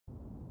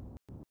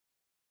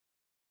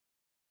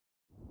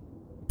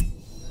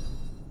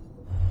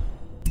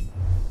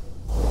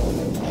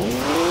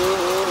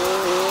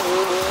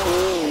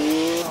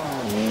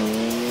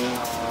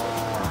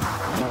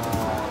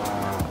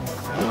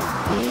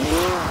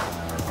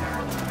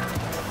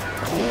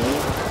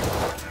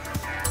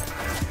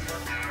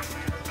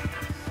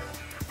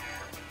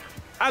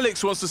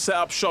Alex wants to set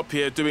up shop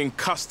here doing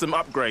custom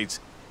upgrades.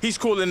 He's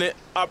calling it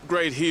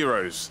Upgrade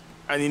Heroes.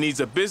 And he needs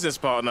a business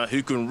partner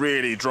who can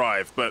really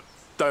drive, but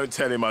don't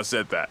tell him I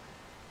said that.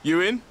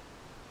 You in?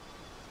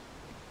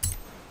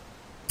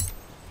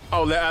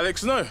 I'll let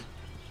Alex know.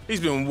 He's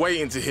been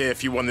waiting to hear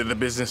if you wanted the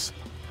business.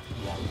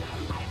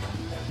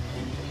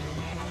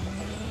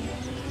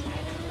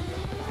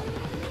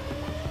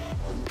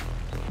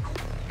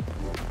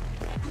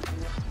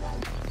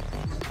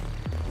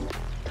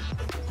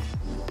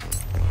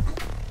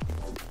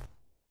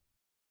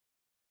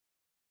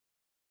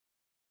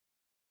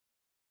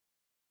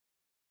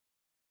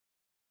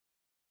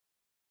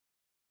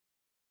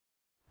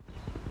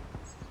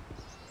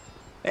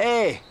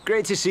 Hey,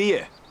 great to see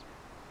you.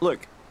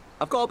 Look,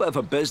 I've got a bit of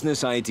a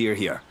business idea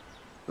here.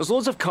 There's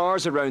loads of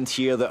cars around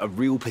here that have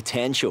real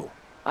potential.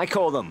 I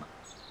call them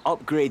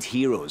Upgrade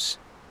Heroes.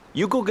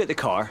 You go get the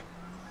car,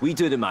 we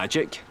do the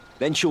magic,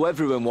 then show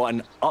everyone what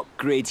an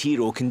Upgrade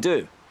Hero can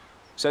do.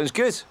 Sounds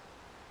good?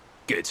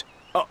 Good.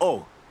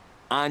 Oh,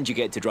 and you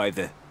get to drive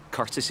the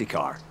courtesy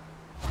car.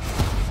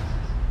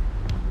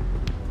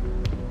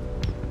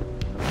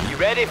 You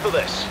ready for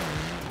this?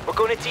 We're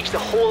going to teach the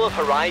whole of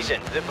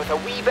Horizon that with a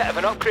wee bit of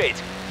an upgrade,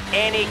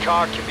 any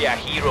car can be a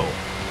hero.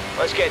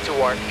 Let's get to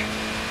work.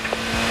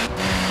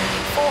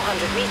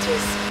 400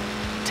 meters,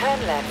 turn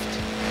left.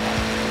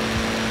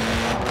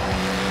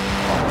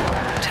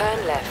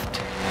 Turn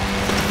left.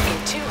 In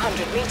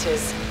 200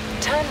 meters,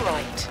 turn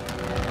right.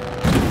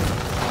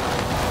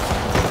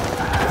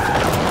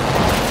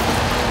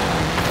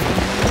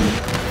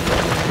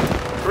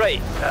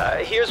 Right,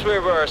 here's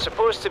where we're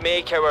supposed to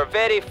make our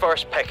very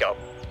first pickup.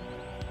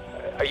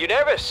 Are you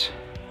nervous?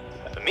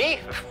 Me?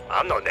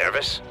 I'm not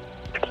nervous.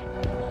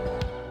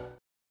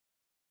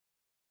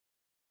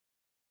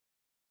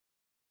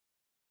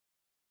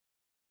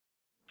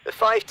 The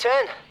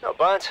 510, not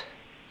bad.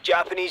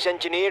 Japanese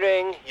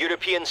engineering,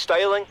 European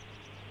styling.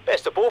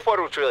 Best of both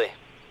worlds, really.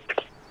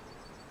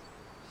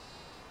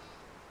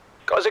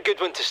 Got us a good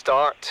one to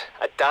start,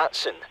 a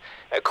Datsun.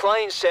 A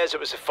client says it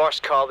was the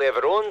first car they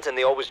ever owned and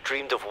they always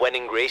dreamed of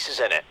winning races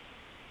in it.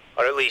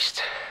 Or at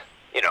least,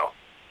 you know,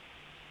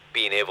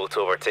 being able to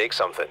overtake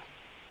something.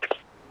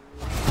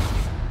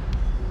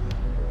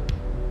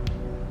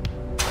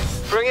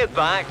 Bring it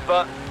back,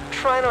 but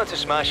try not to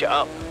smash it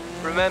up.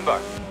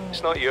 Remember,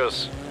 it's not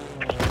yours.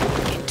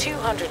 In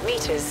 200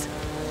 meters,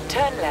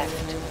 turn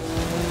left.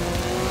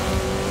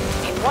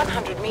 In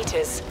 100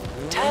 meters,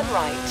 turn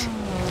right.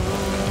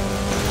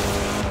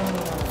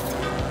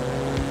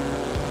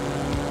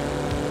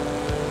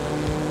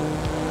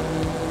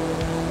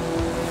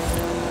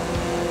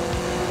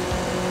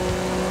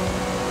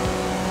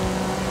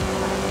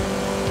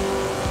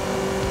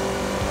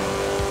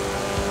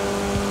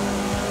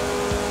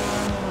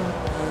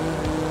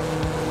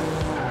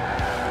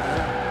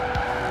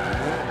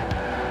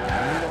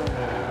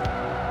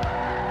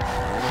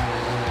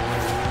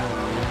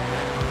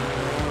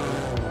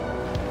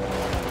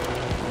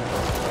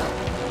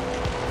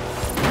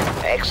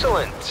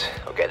 Excellent.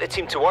 I'll get the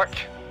team to work.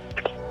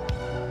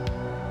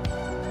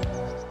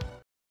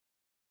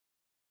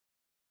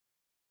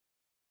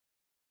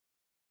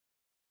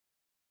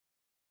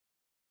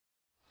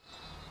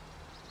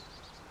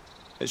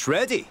 It's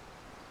ready.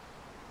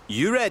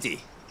 You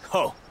ready?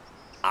 Oh,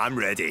 I'm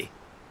ready.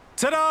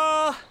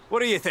 Ta-da! What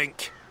do you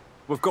think?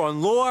 We've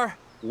gone lower,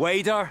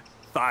 wider,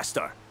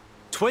 faster.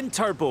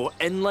 Twin-turbo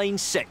inline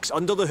 6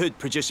 under the hood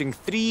producing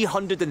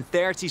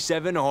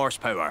 337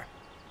 horsepower.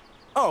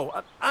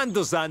 Oh, and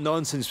there's that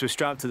nonsense we've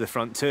strapped to the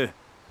front too.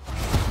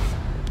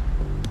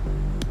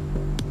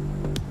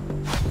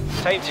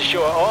 Time to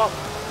show it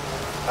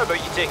off. How about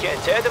you take it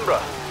into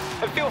Edinburgh?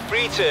 And feel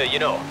free to, you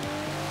know,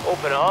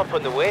 open it up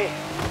on the way.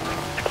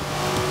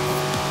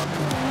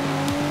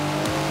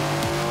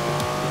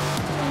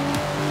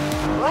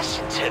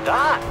 Listen to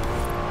that!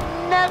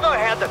 Never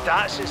heard a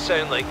Datsun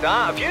sound like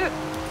that, have you?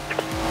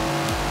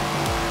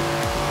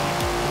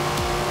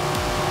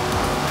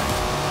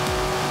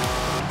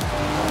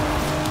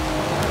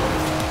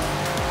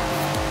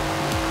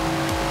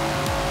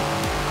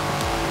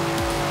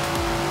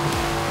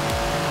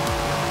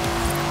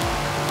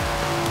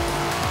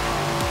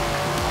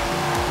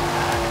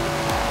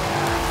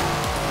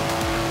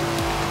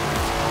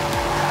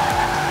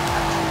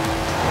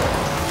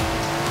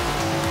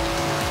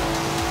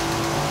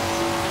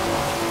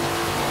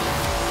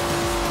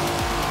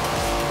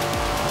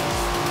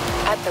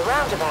 At the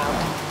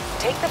roundabout,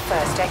 take the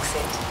first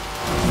exit.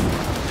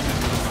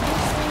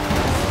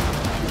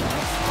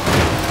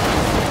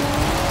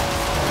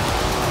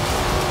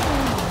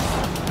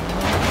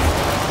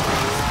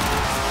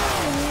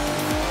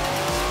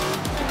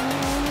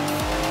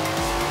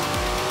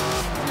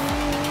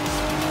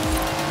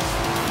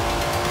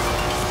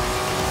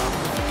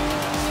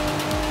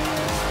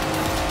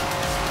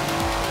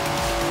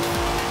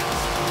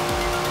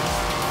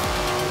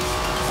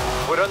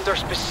 We're under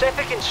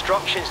specific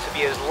instructions to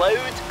be as loud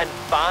and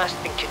fast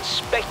and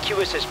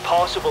conspicuous as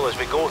possible as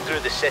we go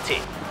through the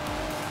city.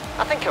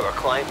 I think our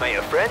client might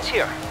have friends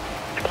here.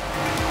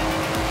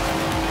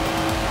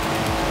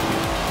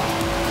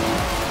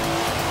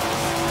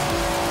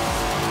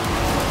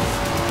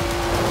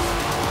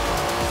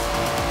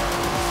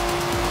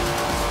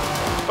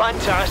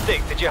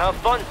 Fantastic. Did you have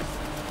fun?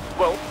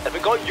 Well, if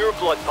it got your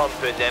blood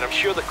pumping, then I'm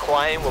sure the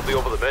client will be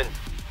over the moon.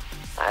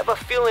 I have a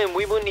feeling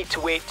we won't need to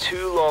wait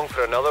too long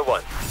for another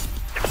one.